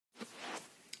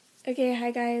Okay, hi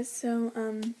guys. So,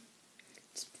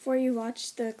 just before you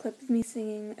watch the clip of me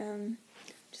singing,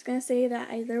 just gonna say that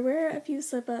there were a few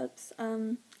slip-ups.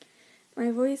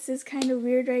 My voice is kind of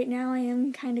weird right now. I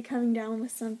am kind of coming down with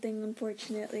something,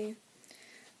 unfortunately.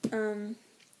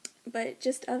 But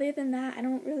just other than that, I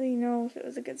don't really know if it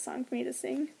was a good song for me to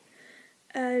sing.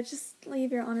 Just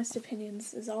leave your honest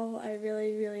opinions is all I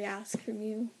really, really ask from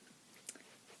you.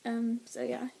 So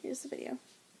yeah, here's the video.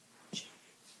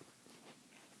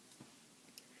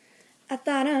 I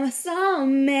thought I saw a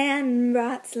man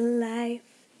brought to life.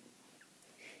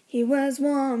 He was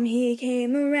warm, he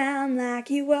came around like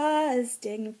he was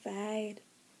dignified.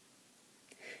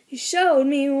 He showed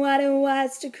me what it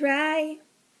was to cry.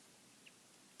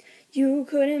 You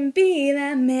couldn't be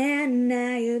that man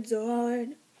I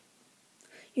adored.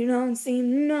 You don't seem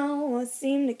to know or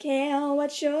seem to care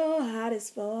what your heart is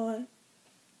for.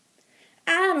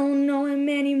 I don't know him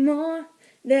anymore.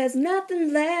 There's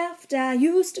nothing left. I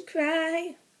used to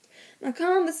cry. My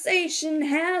conversation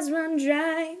has run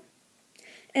dry.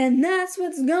 And that's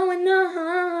what's going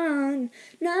on.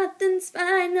 Nothing's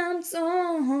fine, I'm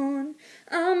torn.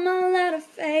 I'm all out of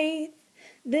faith.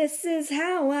 This is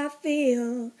how I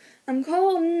feel. I'm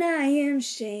cold and I am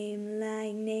shamed,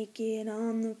 lying naked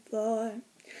on the floor.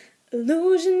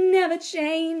 Illusion never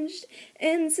changed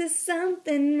into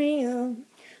something real.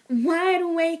 I'm wide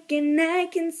awake and I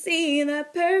can see the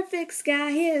perfect sky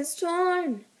is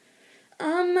torn.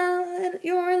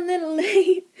 You're a little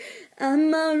late,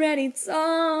 I'm already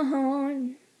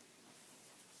torn.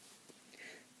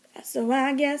 So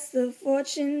I guess the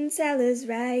fortune teller's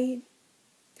right.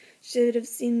 Should have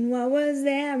seen what was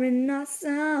there and not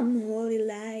some holy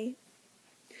light.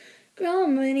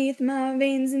 Growing beneath my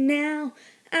veins and now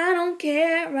I don't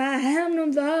care, I have no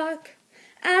luck.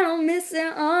 I don't miss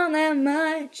it all that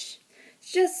much.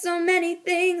 It's just so many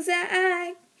things that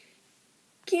I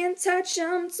can't touch,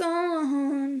 I'm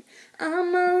torn.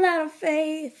 I'm all out of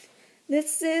faith.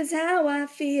 This is how I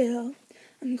feel.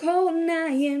 I'm cold and I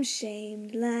am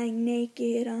shamed, lying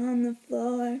naked on the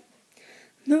floor.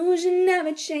 Illusion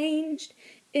never changed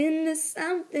into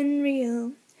something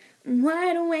real. I'm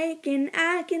wide awake and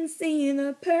I can see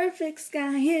the perfect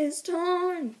sky is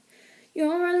torn.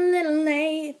 You're a little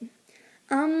late,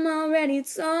 I'm already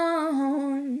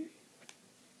torn.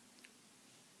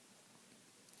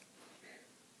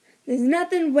 There's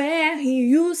nothing where he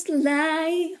used to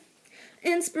lie.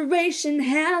 Inspiration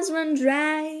has run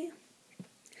dry.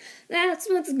 That's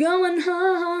what's going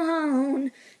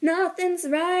on. Nothing's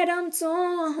right, I'm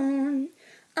torn.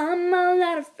 I'm all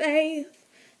out of faith.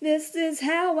 This is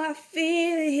how I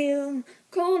feel.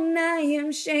 Cold and I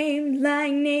am shamed,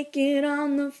 lying naked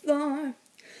on the floor.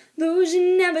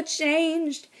 Illusion never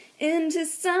changed into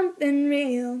something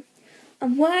real.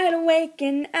 I'm wide awake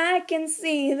and I can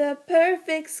see the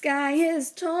perfect sky is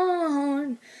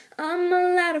torn. I'm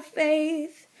all out of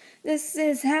faith. This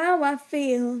is how I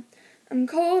feel. I'm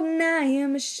cold and I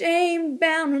am ashamed,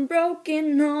 bound and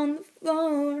broken on the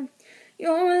floor.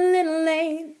 You're a little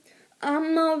late.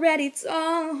 I'm already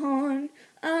torn.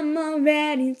 I'm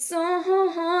already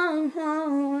torn.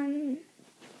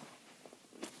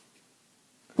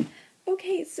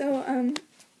 Okay, so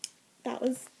that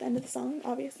was the end of the song,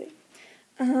 obviously.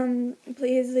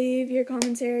 Please leave your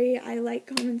commentary. I like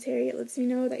commentary. It lets me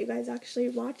know that you guys actually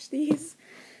watch these.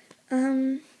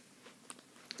 And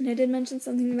I did mention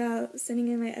something about sending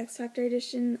in my X Factor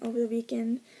audition over the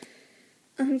weekend.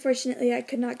 Unfortunately, I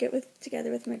could not get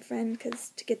together with my friend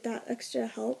to get that extra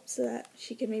help so that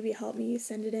she could maybe help me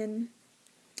send it in.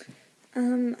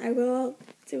 I will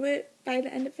do it by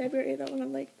the end of February though, and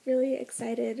I'm really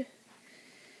excited.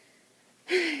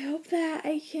 I hope that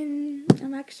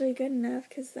I'm actually good enough,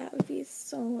 because that would be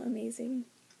so amazing.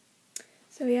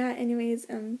 So yeah, anyways,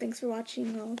 thanks for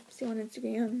watching. I'll see you on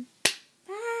Instagram.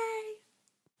 Bye!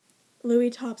 Louis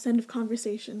Tops, end of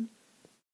conversation.